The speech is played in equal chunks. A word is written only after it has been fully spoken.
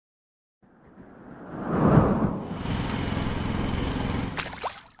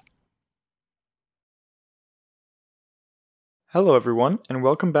Hello everyone, and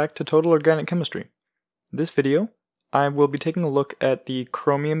welcome back to Total Organic Chemistry. In this video, I will be taking a look at the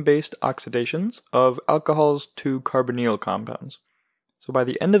chromium-based oxidations of alcohols to carbonyl compounds. So by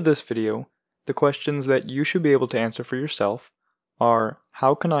the end of this video, the questions that you should be able to answer for yourself are: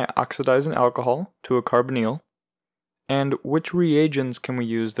 how can I oxidize an alcohol to a carbonyl? And which reagents can we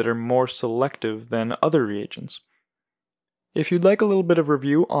use that are more selective than other reagents? If you'd like a little bit of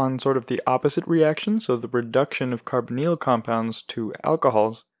review on sort of the opposite reaction, so the reduction of carbonyl compounds to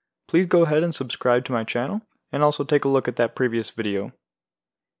alcohols, please go ahead and subscribe to my channel, and also take a look at that previous video.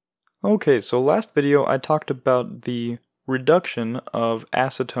 Okay, so last video I talked about the reduction of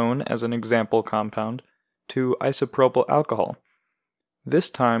acetone as an example compound to isopropyl alcohol. This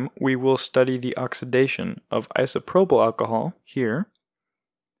time we will study the oxidation of isopropyl alcohol here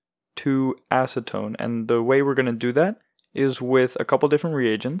to acetone, and the way we're going to do that is with a couple different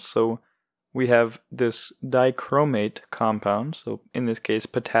reagents. So we have this dichromate compound, so in this case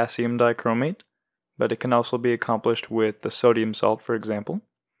potassium dichromate, but it can also be accomplished with the sodium salt, for example.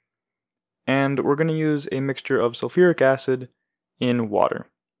 And we're going to use a mixture of sulfuric acid in water.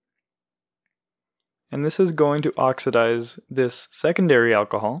 And this is going to oxidize this secondary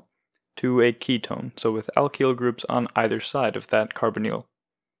alcohol to a ketone, so with alkyl groups on either side of that carbonyl.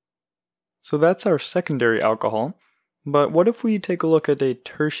 So that's our secondary alcohol. But what if we take a look at a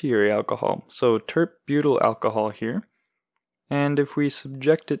tertiary alcohol, so tert-butyl alcohol here, and if we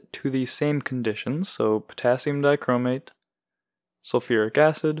subject it to the same conditions, so potassium dichromate, sulfuric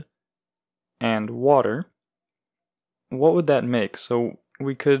acid, and water, what would that make? So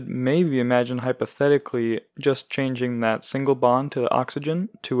we could maybe imagine hypothetically just changing that single bond to the oxygen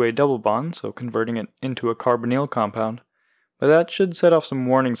to a double bond, so converting it into a carbonyl compound. But that should set off some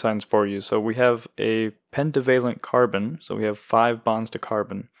warning signs for you. So we have a pentavalent carbon, so we have 5 bonds to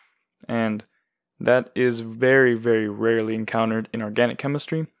carbon, and that is very, very rarely encountered in organic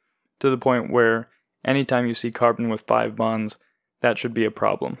chemistry, to the point where anytime you see carbon with 5 bonds, that should be a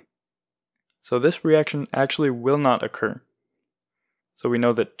problem. So this reaction actually will not occur. So we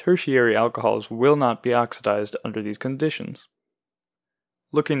know that tertiary alcohols will not be oxidized under these conditions.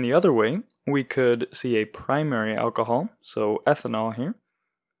 Looking the other way, we could see a primary alcohol, so ethanol here.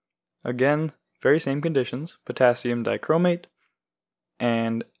 Again, very same conditions, potassium dichromate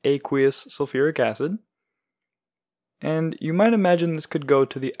and aqueous sulfuric acid. And you might imagine this could go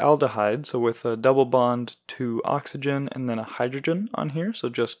to the aldehyde, so with a double bond to oxygen and then a hydrogen on here, so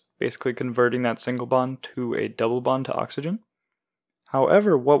just basically converting that single bond to a double bond to oxygen.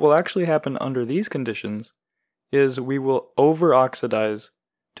 However, what will actually happen under these conditions is we will over-oxidize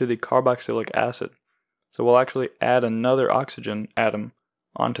to the carboxylic acid. So we'll actually add another oxygen atom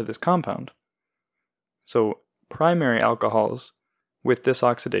onto this compound. So primary alcohols with this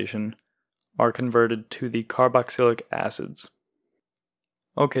oxidation are converted to the carboxylic acids.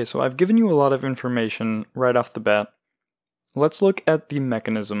 Okay, so I've given you a lot of information right off the bat. Let's look at the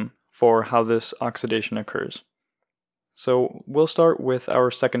mechanism for how this oxidation occurs. So we'll start with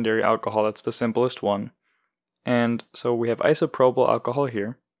our secondary alcohol, that's the simplest one. And so we have isopropyl alcohol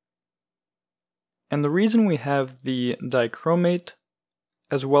here. And the reason we have the dichromate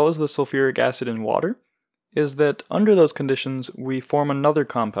as well as the sulfuric acid in water is that under those conditions we form another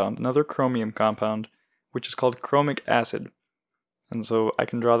compound, another chromium compound, which is called chromic acid. And so I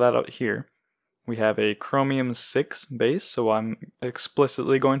can draw that out here. We have a chromium 6 base, so I'm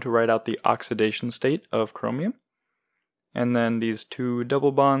explicitly going to write out the oxidation state of chromium. And then these 2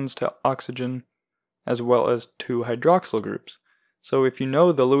 double bonds to oxygen, as well as 2 hydroxyl groups. So if you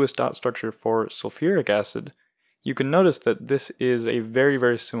know the Lewis dot structure for sulfuric acid, you can notice that this is a very,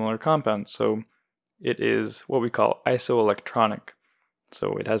 very similar compound. So it is what we call isoelectronic.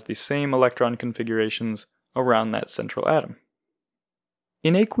 So it has the same electron configurations around that central atom.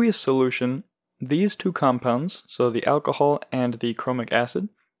 In aqueous solution, these 2 compounds, so the alcohol and the chromic acid,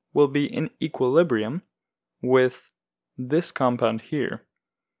 will be in equilibrium with this compound here,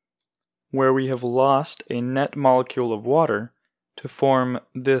 where we have lost a net molecule of water to form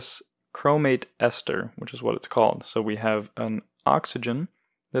this chromate ester, which is what it's called. So we have an oxygen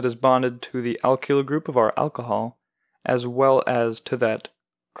that is bonded to the alkyl group of our alcohol, as well as to that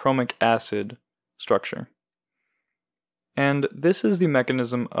chromic acid structure. And this is the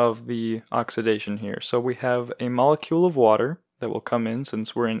mechanism of the oxidation here. So we have a molecule of water that will come in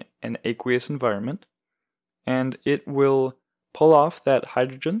since we're in an aqueous environment, and it will pull off that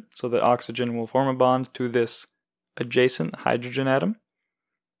hydrogen, so that oxygen will form a bond to this adjacent hydrogen atom,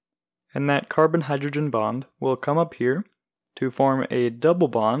 and that carbon-hydrogen bond will come up here to form a double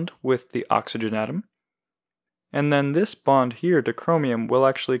bond with the oxygen atom, and then this bond here to chromium will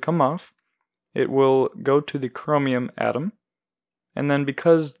actually come off. It will go to the chromium atom, And then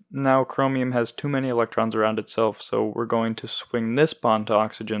because now chromium has too many electrons around itself, so we're going to swing this bond to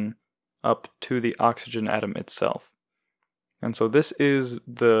oxygen up to the oxygen atom itself. And so this is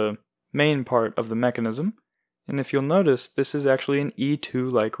the main part of the mechanism. And if you'll notice, this is actually an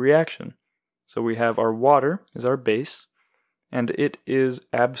E2-like reaction. So we have our water is our base, and it is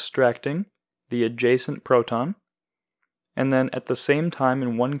abstracting the adjacent proton. And then at the same time,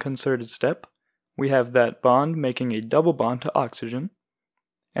 in one concerted step, we have that bond making a double bond to oxygen.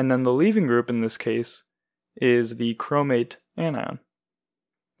 And then the leaving group in this case is the chromate anion.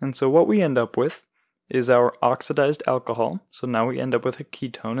 And so what we end up with is our oxidized alcohol. So now we end up with a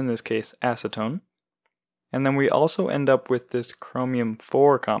ketone, in this case acetone. And then we also end up with this chromium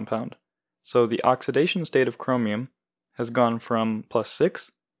 4 compound. So the oxidation state of chromium has gone from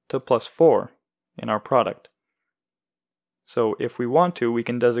 +6 to +4 in our product. So if we want to, we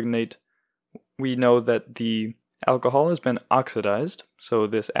can designate, we know that the alcohol has been oxidized, so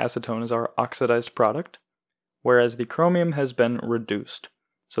this acetone is our oxidized product, whereas the chromium has been reduced.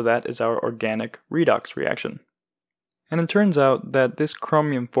 So that is our organic redox reaction. And it turns out that this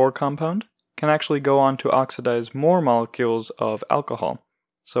chromium 4 compound can actually go on to oxidize more molecules of alcohol.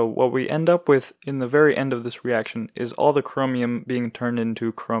 So what we end up with in the very end of this reaction is all the chromium being turned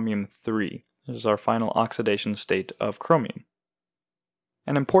into chromium 3. This is our final oxidation state of chromium.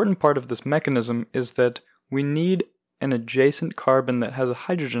 An important part of this mechanism is that we need an adjacent carbon that has a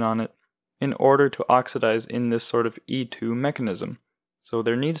hydrogen on it in order to oxidize in this sort of E2 mechanism. So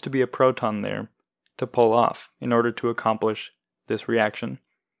there needs to be a proton there to pull off in order to accomplish this reaction.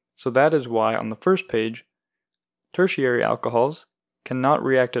 So that is why on the first page, tertiary alcohols cannot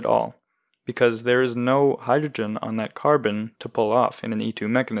react at all, because there is no hydrogen on that carbon to pull off in an E2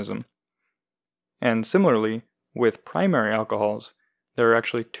 mechanism. And similarly, with primary alcohols, there are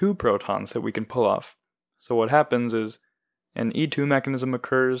actually 2 protons that we can pull off. So what happens is an E2 mechanism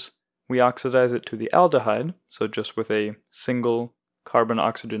occurs, we oxidize it to the aldehyde, so just with a single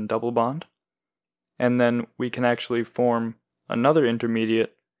carbon-oxygen double bond, and then we can actually form another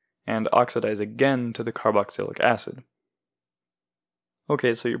intermediate and oxidize again to the carboxylic acid.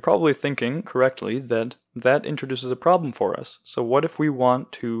 Okay, so you're probably thinking correctly that that introduces a problem for us. So what if we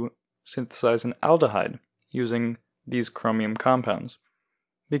want to synthesize an aldehyde using these chromium compounds?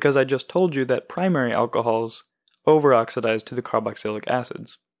 Because I just told you that primary alcohols over-oxidize to the carboxylic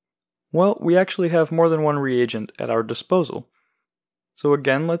acids. Well, we actually have more than one reagent at our disposal. So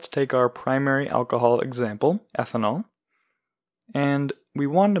again, let's take our primary alcohol example, ethanol, and we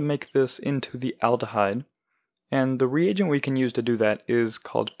want to make this into the aldehyde, and the reagent we can use to do that is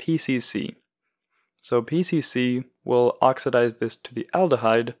called PCC. So PCC will oxidize this to the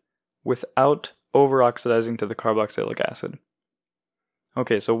aldehyde without over-oxidizing to the carboxylic acid.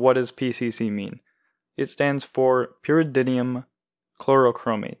 Okay, so what does PCC mean? It stands for pyridinium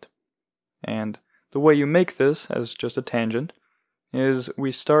chlorochromate. And the way you make this, as just a tangent, is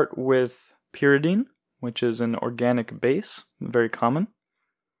we start with pyridine, which is an organic base, very common.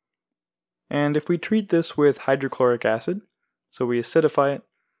 And if we treat this with hydrochloric acid, so we acidify it,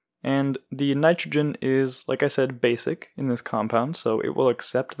 and the nitrogen is, like I said, basic in this compound, so it will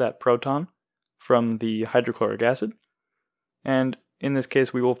accept that proton from the hydrochloric acid. And in this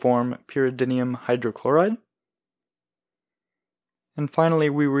case, we will form pyridinium hydrochloride. And finally,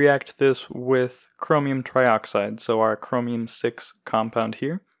 we react this with chromium trioxide, so our chromium 6 compound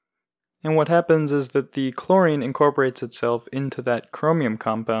here. And what happens is that the chlorine incorporates itself into that chromium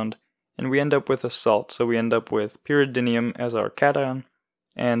compound, and we end up with a salt. So we end up with pyridinium as our cation,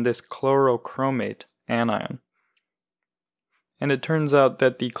 and this chlorochromate anion. And it turns out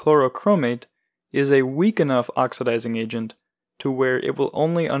that the chlorochromate is a weak enough oxidizing agent to where it will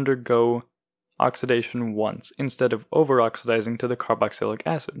only undergo oxidation once instead of over-oxidizing to the carboxylic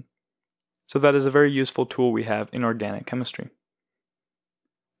acid. So that is a very useful tool we have in organic chemistry.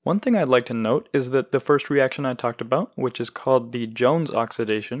 One thing I'd like to note is that the first reaction I talked about, which is called the Jones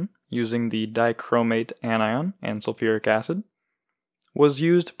oxidation using the dichromate anion and sulfuric acid, was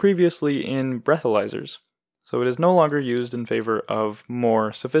used previously in breathalyzers. So it is no longer used in favor of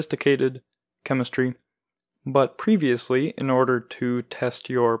more sophisticated chemistry. But previously, in order to test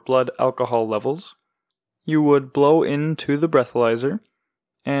your blood alcohol levels, you would blow into the breathalyzer,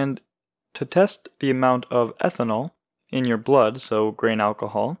 and to test the amount of ethanol in your blood, so grain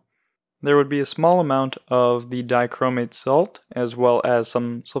alcohol, there would be a small amount of the dichromate salt as well as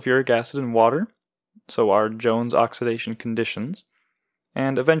some sulfuric acid and water, so our Jones oxidation conditions,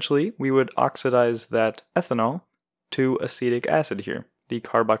 and eventually we would oxidize that ethanol to acetic acid here, the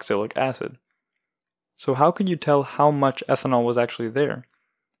carboxylic acid. So how could you tell how much ethanol was actually there?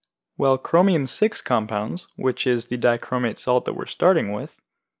 Well, chromium-6 compounds, which is the dichromate salt that we're starting with,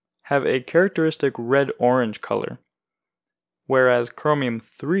 have a characteristic red-orange color, whereas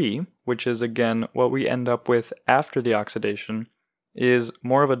chromium-3, which is again what we end up with after the oxidation, is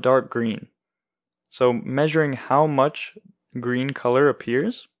more of a dark green. So measuring how much green color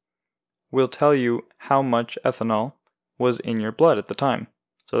appears will tell you how much ethanol was in your blood at the time.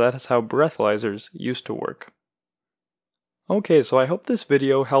 So that is how breathalyzers used to work. Okay, so I hope this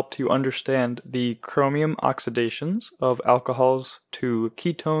video helped you understand the chromium oxidations of alcohols to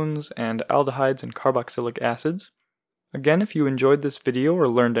ketones and aldehydes and carboxylic acids. Again, if you enjoyed this video or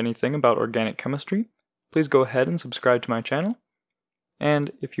learned anything about organic chemistry, please go ahead and subscribe to my channel.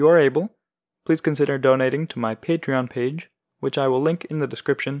 And if you are able, please consider donating to my Patreon page, which I will link in the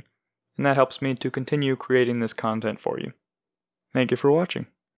description, and that helps me to continue creating this content for you. Thank you for watching.